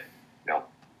 you get,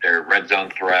 their red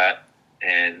zone threat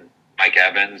and Mike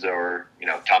Evans or,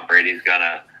 Tom Brady's going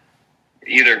to –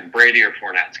 either Brady or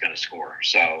Fournette's going to score.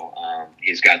 So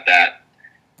he's got that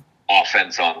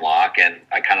offense on lock, and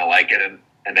I kind of like it.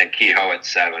 And then Kehoe at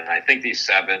 7. I think these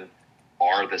 7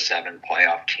 are the 7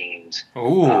 playoff teams.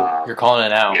 Ooh, you're calling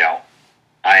it out.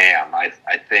 I am. I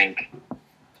think –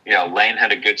 Lane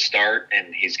had a good start,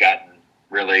 and he's gotten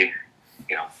really,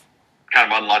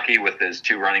 kind of unlucky with his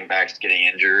 2 running backs getting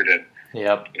injured, and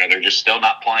they're just still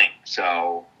not playing.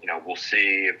 So, we'll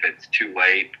see if it's too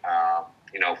late,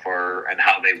 and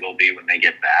how they will be when they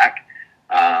get back.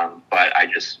 But I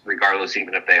just, regardless,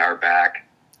 even if they are back,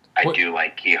 I do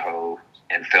like Kehoe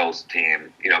and Phil's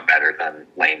team, better than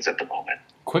Lane's at the moment.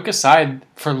 Quick aside,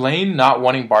 for Lane not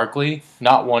wanting Barkley,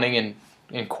 not wanting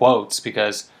in quotes,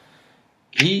 because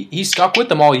he stuck with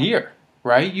them all year,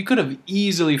 right? You could have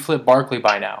easily flipped Barkley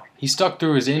by now. He stuck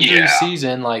through his injury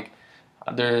season. Like,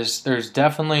 there's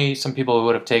definitely some people who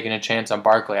would have taken a chance on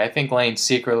Barkley. I think Lane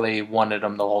secretly wanted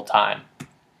him the whole time.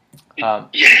 I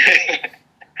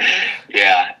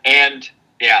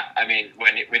mean,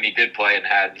 when he did play and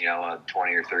had a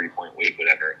 20 or 30 point week,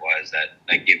 whatever it was,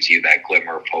 that gives you that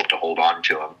glimmer of hope to hold on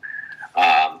to him.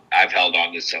 I've held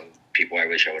on to some people I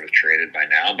wish I would have traded by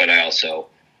now, but I also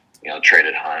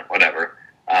traded Hunt, whatever.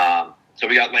 So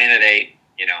we got Lane at 8.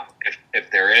 If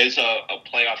there is a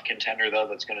playoff contender, though,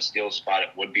 that's going to steal a spot, it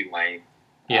would be Lane.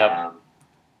 Yeah.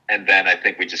 And then I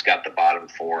think we just got the bottom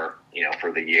 4,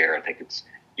 for the year. I think it's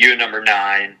you, number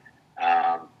 9.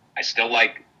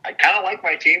 I kind of like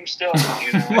my team still.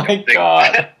 My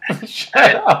God.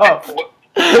 Shut up.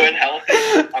 When healthy,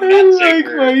 I'm not I saying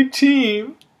like my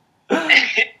team.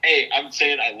 Hey, I'm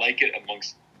saying I like it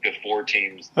amongst the 4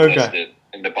 teams listed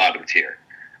in the bottom tier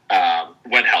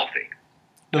when healthy.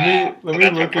 Let me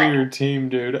look at your team,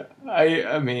 dude.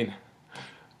 I mean,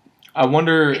 I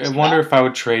wonder if I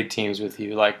would trade teams with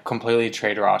you, like completely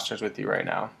trade rosters with you right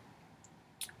now.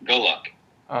 Go look.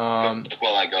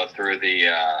 While I go through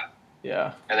the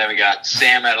yeah. And then we got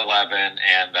Sam at 11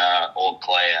 and Old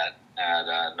Clay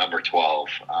at number 12.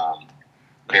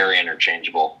 Very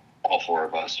interchangeable. All 4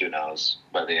 of us. Who knows?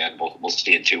 By the end, we'll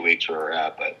see in 2 weeks where we're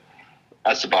at, but.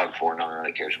 That's the bottom four. No one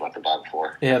really cares about the bottom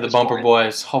four. Yeah, the bumper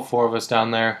boys. All four of us down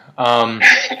there.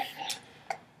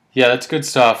 Yeah, that's good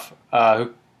stuff. Okay,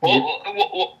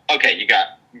 you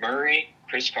got Murray,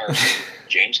 Chris Carson,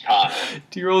 James Conner.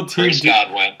 To your old team, Chris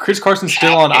Godwin. Chris Carson's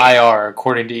still on IR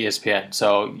according to ESPN.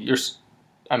 So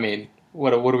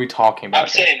what are we talking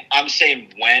about? I'm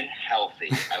saying when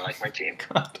healthy. I like my team.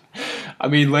 God. I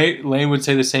mean, Lane would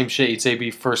say the same shit. He'd say be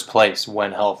first place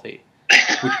when healthy.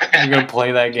 You're gonna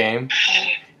play that game?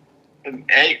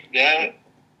 Hey, yeah,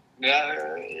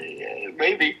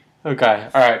 maybe. Okay,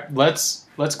 all right. Let's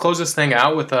close this thing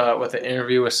out with an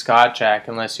interview with Scott, Jack.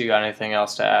 Unless you got anything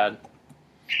else to add.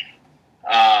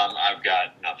 I've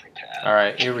got nothing to add. All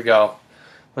right, here we go.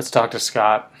 Let's talk to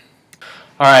Scott.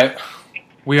 All right,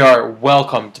 we are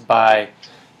welcomed by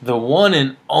the one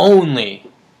and only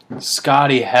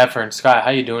Scotty Heffern. Scott,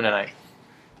 how you doing tonight?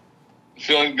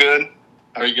 Feeling good.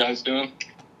 How are you guys doing?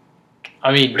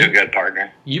 I mean, real good,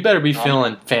 partner. You better be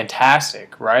feeling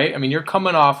fantastic, right? I mean, you're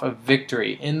coming off a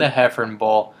victory in the Heffern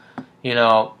Bowl. You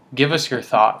know, give us your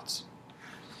thoughts.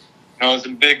 It was a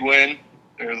big win.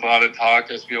 There was a lot of talk.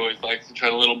 SB always likes to try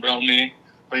to little bro me.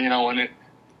 But, when it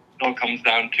all comes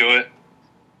down to it,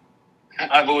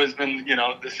 I've always been,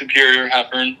 the superior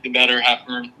Heffern, the better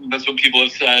Heffern. That's what people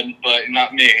have said, but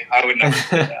not me. I would never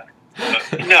say that.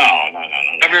 No.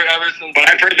 Ever since. But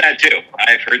I've heard that too.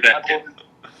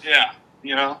 Yeah,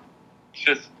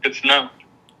 it's no.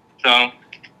 So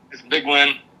it's a big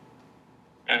win,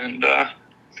 and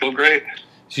feel great.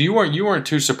 So you weren't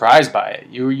too surprised by it.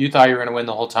 You thought you were going to win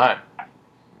the whole time.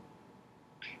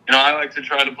 I like to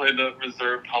try to play the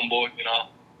reserved, humble.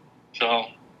 So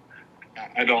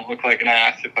I don't look like an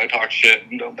ass if I talk shit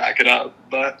and don't back it up.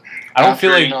 But I don't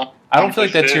feel like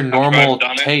that's your normal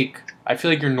take. I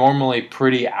feel like you're normally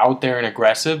pretty out there and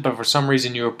aggressive, but for some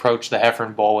reason you approach the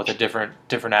Heffern Bowl with a different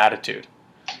attitude.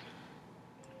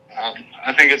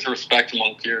 I think it's a respect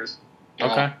among peers.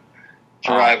 Okay. It's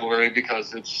a rivalry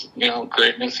because it's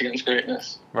greatness against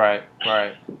greatness. Right.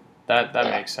 That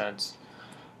makes sense.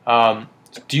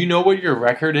 Do you know what your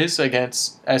record is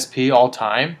against SP all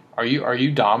time? Are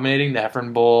you dominating the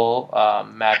Heffern Bowl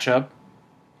matchup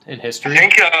in history?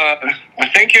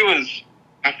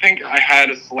 I think I had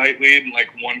a slight lead in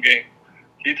one game.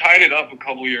 He tied it up a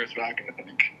couple years back, I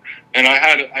think, and I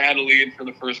had a lead for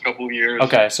the first couple of years.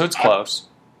 Okay, so it's close.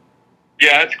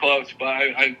 Yeah, it's close, but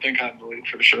I think I had the lead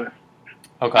for sure.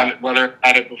 Okay. Whether I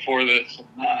had it before this or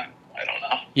not, I don't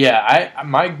know. Yeah,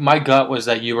 my gut was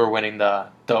that you were winning the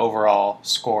overall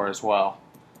score as well.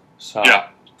 So yeah,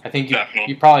 I think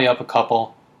you probably up a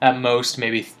couple at most,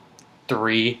 maybe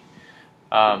 3,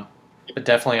 but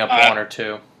definitely up 1 or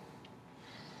 2.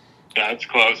 Yeah, it's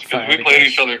close because we played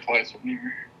each other twice.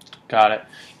 Got it.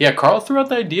 Yeah, Carl threw out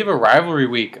the idea of a rivalry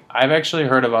week. I've actually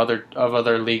heard of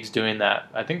other leagues doing that.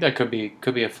 I think that could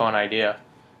be a fun idea.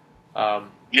 Yeah,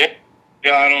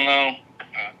 I don't know.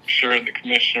 I'm sure the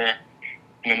commissioner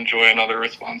can enjoy another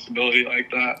responsibility like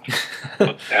that.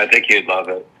 I think he'd love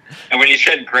it. And when you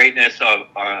said greatness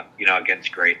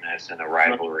against greatness in a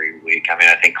rivalry week, I mean,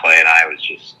 I think Clay and I was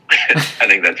just, I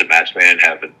think that's a match made in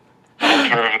heaven.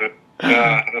 Perfect.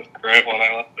 Yeah, that's a great one.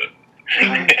 I love it.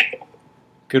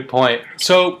 Good point.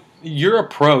 So your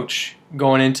approach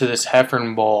going into this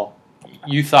Heffern Bowl,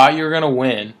 you thought you were going to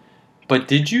win, but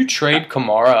did you trade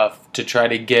Kamara to try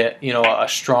to get a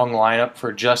strong lineup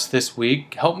for just this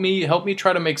week? Help me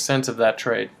try to make sense of that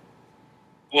trade.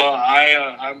 Well,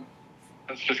 I'm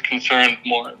just concerned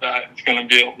more that it's going to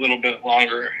be a little bit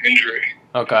longer injury.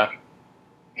 Okay.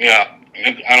 Yeah,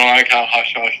 I don't like how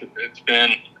hush-hush it's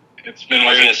been. It's been. I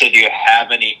was going to say, do you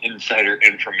have any insider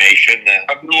information?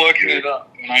 I've been looking it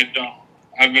up, and I don't.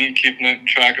 I've been keeping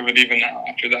track of it even now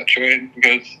after that trade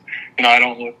because I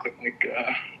don't look like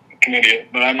an idiot,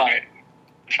 but I might.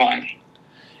 It's fine.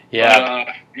 Yeah.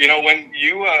 But, when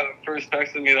you first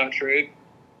texted me that trade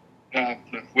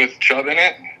with Chubb in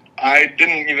it, I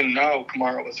didn't even know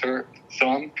Kamara was hurt, so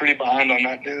I'm pretty behind on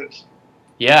that news.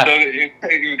 Yeah. So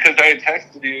because I had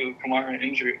texted you Kamara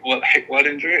injury. What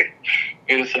injury?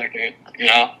 Wait a second.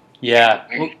 Yeah.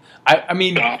 Well, I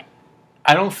mean, I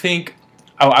don't think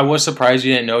I was surprised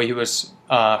you didn't know he was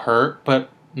hurt, but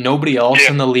nobody else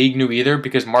in the league knew either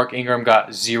because Mark Ingram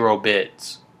got 0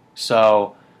 bids.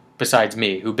 So besides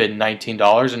me, who bid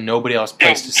 $19, and nobody else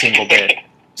placed a single bid.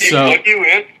 So what you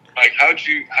in?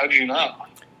 How'd you know?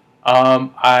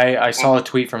 I saw a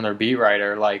tweet from their beat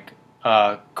writer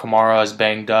Kamara is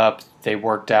banged up. They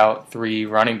worked out 3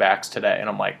 running backs today, and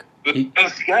I'm like, it's a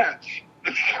sketch.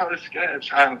 It's not a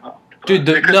sketch. I don't know. Dude,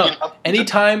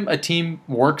 anytime a team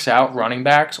works out running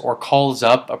backs or calls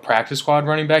up a practice squad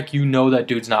running back, you know that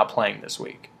dude's not playing this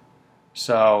week.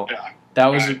 So, that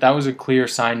was a clear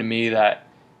sign to me that,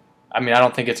 I mean, I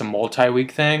don't think it's a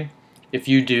multi-week thing. If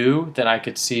you do, then I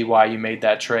could see why you made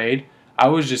that trade. I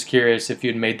was just curious if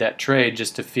you'd made that trade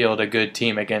just to field a good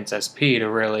team against SP to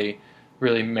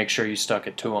really make sure you stuck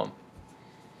it to them.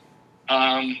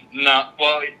 No,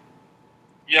 well,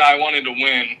 yeah, I wanted to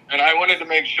win, and I wanted to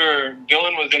make sure.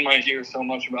 Dylan was in my ear so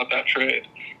much about that trade,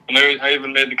 and I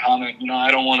even made the comment,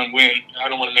 I don't want to win. I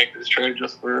don't want to make this trade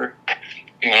just for,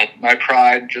 my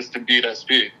pride, just to beat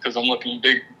SP, because I'm looking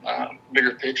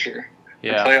bigger picture.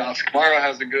 Yeah. The playoffs. Kamara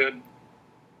has a good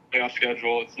playoff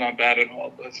schedule. It's not bad at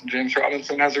all, but James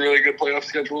Robinson has a really good playoff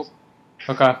schedule.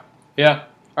 Okay. Yeah.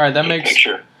 All right. That makes.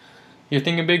 Picture. You're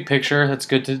thinking big picture. That's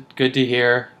good to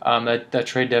hear. That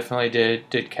trade definitely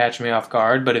did catch me off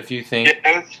guard. But if you think,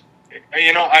 I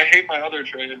hate my other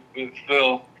trade with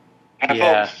Phil. I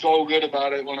felt so good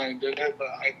about it when I did it, but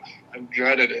I've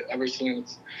dreaded it ever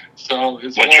since. So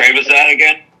it's what trade was that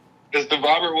again? It's the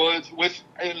Robert Woods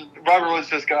Robert Woods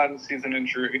just got a season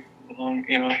injury.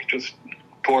 Just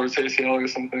tore his ACL or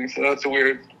something. So that's a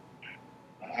weird.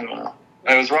 I don't know.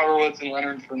 It was Robert Woods and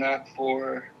Leonard Fournette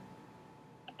for.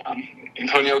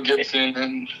 Antonio Gibson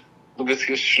and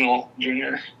Laviska Shenault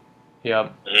Jr.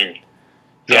 Yep.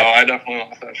 So I definitely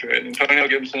lost that trade. Antonio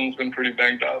Gibson's been pretty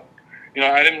banged up.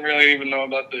 I didn't really even know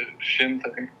about the shin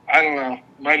thing. I don't know.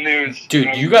 My news. Dude,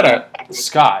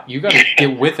 Scott, you gotta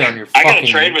get with it on your fucking. I gotta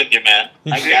trade with you, man.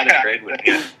 I gotta trade with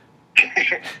you.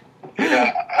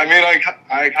 Yeah, I mean,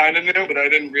 I kind of knew, but I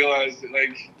didn't realize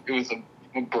it was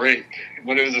a break.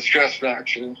 But it was a stress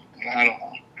fracture. I don't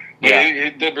know. But he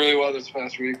did really well this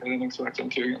past week. I didn't expect him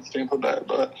to against Tampa Bay,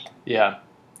 but yeah.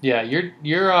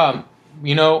 You're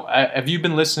have you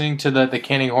been listening to the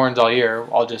Canning Horns all year?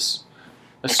 I'll just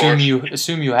assume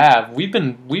you have. We've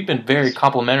been very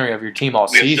complimentary of your team all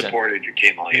season. We've supported your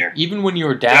team all year, even when you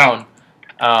were down.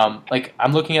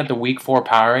 I'm looking at the Week 4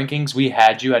 power rankings. We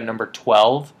had you at number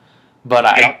 12, but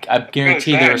I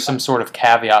guarantee there was some sort of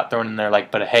caveat thrown in there,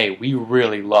 but hey, we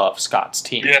really love Scott's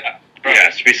team. Yeah.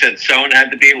 Yes, we said someone had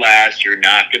to be last. You're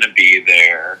not going to be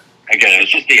there. Again, it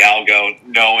was just the algo,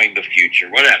 knowing the future,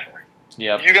 whatever.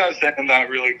 Yeah. You guys saying that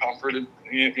really comforted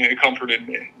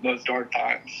me those dark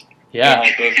times. Yeah.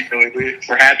 Those early weeks.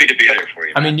 We're happy to be there for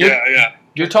you. I mean,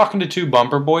 you're talking to two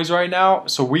bumper boys right now,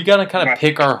 so we got to kind of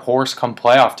pick our horse come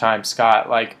playoff time, Scott.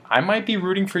 I might be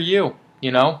rooting for you,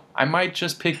 I might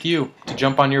just pick you to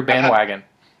jump on your bandwagon.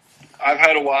 I've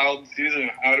had a wild season.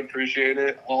 I would appreciate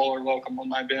it. All are welcome on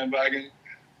my bandwagon.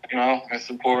 I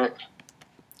support.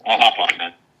 I'll hop on,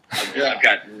 man. I've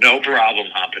got no problem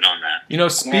hopping on that.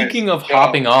 Speaking of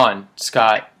hopping on,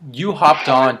 Scott, you hopped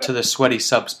on to the Sweaty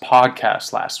Subs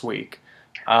podcast last week.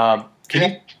 Yeah,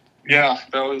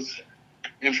 that was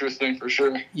interesting for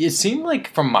sure. It seemed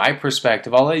like, from my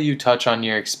perspective, I'll let you touch on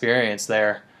your experience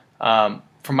there.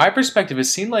 From my perspective, it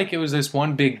seemed like it was this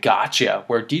one big gotcha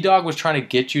where D-Dog was trying to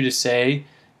get you to say,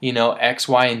 X,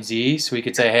 Y, and Z, so he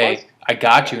could say, hey, I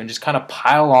got you, and just kind of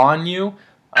pile on you.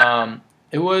 I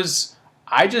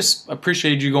just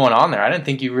appreciated you going on there. I didn't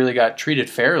think you really got treated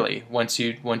fairly once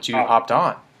you hopped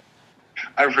on.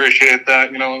 I appreciate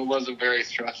that. It was a very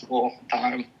stressful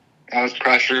time. I was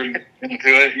pressured into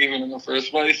it, even in the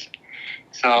first place.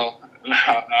 So,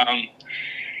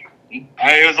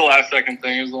 it was a last-second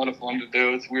thing. It was a lot of fun to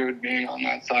do. It's weird being on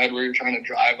that side where you're trying to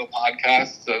drive a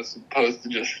podcast as opposed to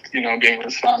just, being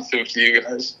responsive to you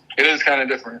guys. It is kind of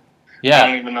different. Yeah. I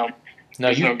don't even know.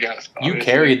 No, no guest. You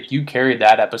carried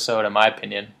that episode, in my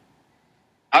opinion.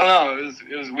 I don't know.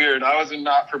 It was weird. I was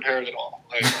not prepared at all.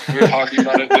 We were talking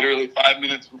about it literally 5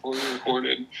 minutes before we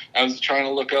recorded. I was trying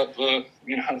to look up the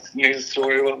news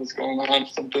story, what was going on,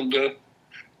 something to,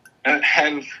 and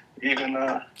even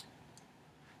the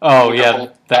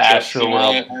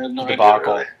Astroworld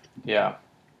debacle. Really. Yeah,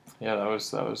 that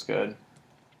was good.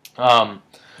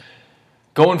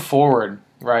 Going forward,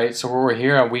 right? So we're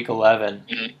here on week 11.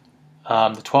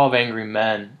 Mm-hmm. The 12 Angry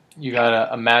Men. You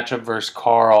got a matchup versus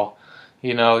Carl.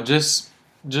 Just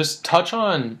touch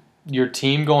on your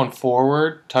team going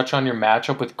forward. Touch on your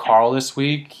matchup with Carl this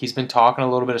week. He's been talking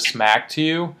a little bit of smack to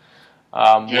you.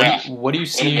 What do you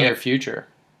see in your future?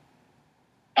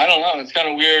 I don't know. It's kind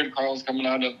of weird. Carl's coming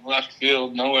out of left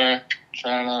field, nowhere,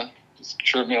 trying to just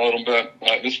trip me a little bit,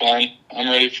 but it's fine. I'm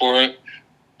ready for it.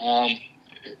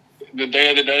 The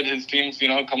Day of the Dead, his team's,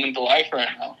 coming to life right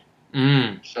now.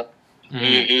 So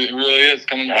it really is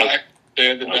coming back.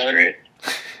 Day of the Dead. Great.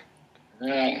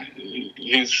 Yeah,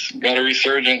 he's got a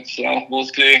resurgence, so we'll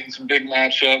see. It's a big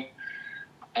matchup.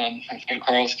 I think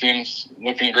Carl's team's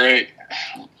looking great.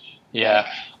 Yeah.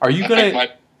 Are you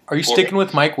sticking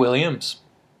with Mike Williams?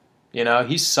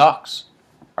 He sucks.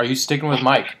 Are you sticking with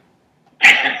Mike?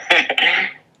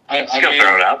 Just gonna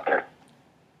throw it out there.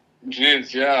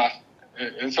 Jeez, yeah,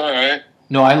 it's all right.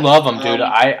 No, I love him, dude.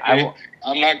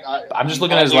 I'm just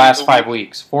looking at his last 5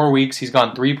 weeks. 4 weeks, he's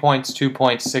gone 3 points, 2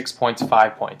 points, 6 points,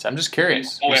 5 points. I'm just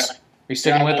curious. Are you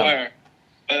sticking with him?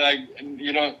 But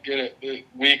you don't get it. The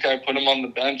week I put him on the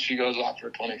bench, he goes off for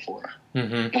 24.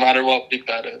 Mm-hmm. No matter what week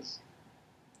that is.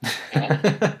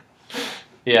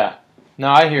 Yeah. No,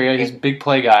 I hear you. He's a big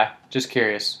play guy. Just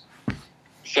curious.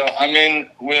 So, I mean,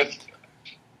 I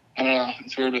don't know,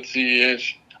 it's weird with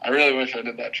CEH. I really wish I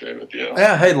did that trade with you.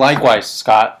 Yeah, hey, likewise,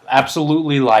 Scott.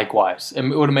 Absolutely likewise. It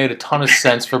would have made a ton of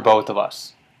sense for both of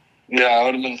us. Yeah, it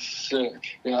would have been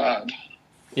sick. God.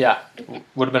 Yeah,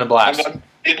 would have been a blast. I've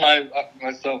beat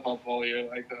myself up all year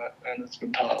like that, and it's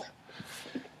been tough.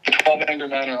 The 12 angry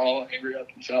men are all angry at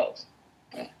themselves.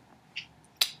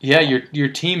 Yeah, your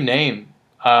team name.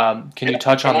 Can you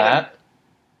touch on that?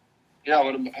 Yeah,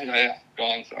 yeah. Go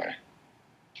on, sorry.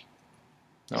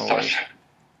 No worries.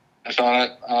 I saw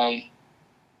it.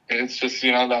 It's just,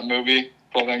 that movie,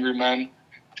 12 Angry Men.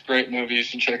 It's a great movie. You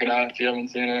should check it out if you haven't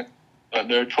seen it. But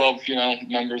there are 12,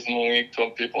 members in the league,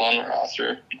 12 people on the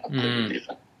roster.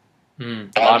 A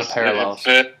lot of parallels.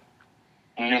 Fit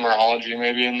numerology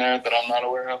maybe in there that I'm not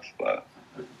aware of, but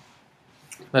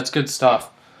that's good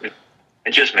stuff.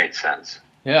 It just made sense.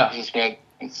 Yeah. It just made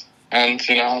sense. And,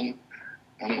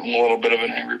 I'm a little bit of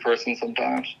an angry person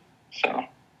sometimes. So.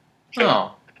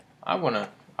 Oh, I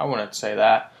wouldn't say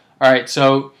that. All right,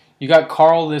 so you got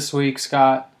Carl this week,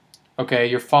 Scott. Okay,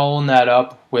 you're following that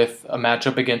up with a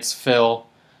matchup against Phil.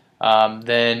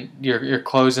 Then you're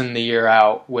closing the year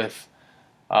out with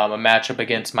a matchup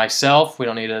against myself. We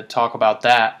don't need to talk about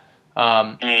that.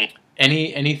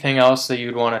 Anything else that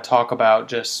you'd want to talk about?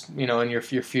 Just in your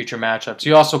future matchups.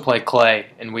 You also play Clay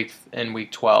in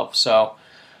week 12. So,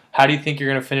 how do you think you're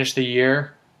going to finish the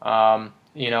year? And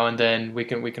then we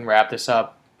can wrap this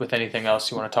up with anything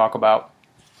else you want to talk about.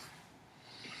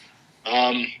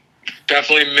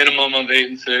 Definitely minimum of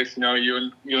 8-6.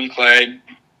 You and Clay,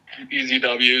 easy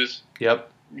W's.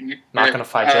 Yep. Not going to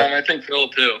fight you. I think Phil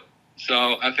too.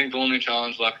 So I think the only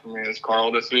challenge left for me is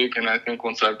Carl this week, and I think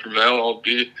once I prevail, I'll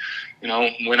be,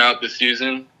 win out this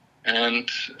season and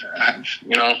have,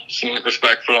 some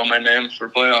respect for all my names for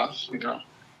playoffs.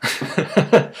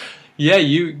 Yeah,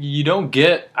 you don't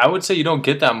get. I would say you don't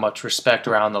get that much respect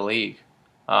around the league.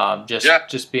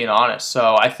 Just being honest.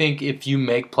 So I think if you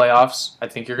make playoffs, I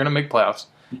think you're going to make playoffs.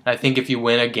 And I think if you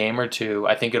win a game or two,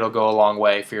 I think it'll go a long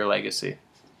way for your legacy.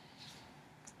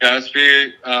 Yeah,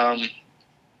 SB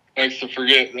likes to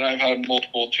forget that I've had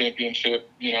multiple championship,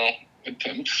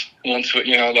 attempts. Once,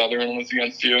 the other one was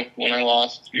against you when I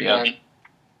lost. You won.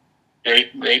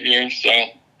 Great year. So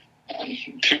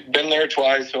been there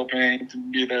twice, hoping to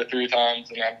be there 3 times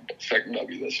and have a second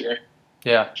W this year.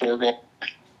 Yeah. So we're going.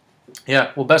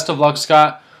 Yeah, well, best of luck,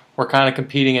 Scott. We're kind of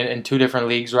competing in 2 different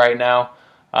leagues right now.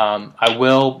 I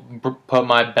will put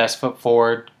my best foot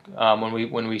forward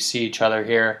when we see each other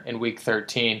here in week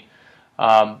 13.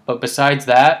 But besides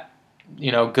that,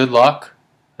 good luck.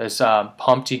 As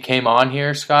pumped you came on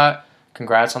here, Scott.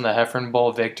 Congrats on the Heffern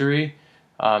Bowl victory.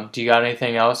 Do you got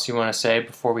anything else you want to say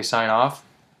before we sign off?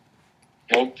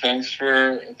 Nope. Thanks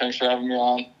for having me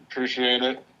on. Appreciate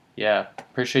it. Yeah,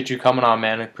 appreciate you coming on,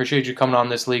 man. Appreciate you coming on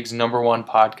this league's #1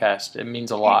 podcast. It means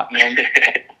a lot.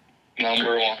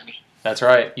 Number 1. That's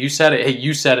right. You said it. Hey,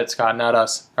 you said it, Scott, not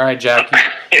us. All right, Jack.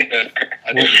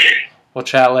 We'll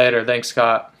chat later. Thanks,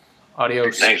 Scott.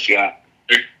 Adios. Thanks, Scott.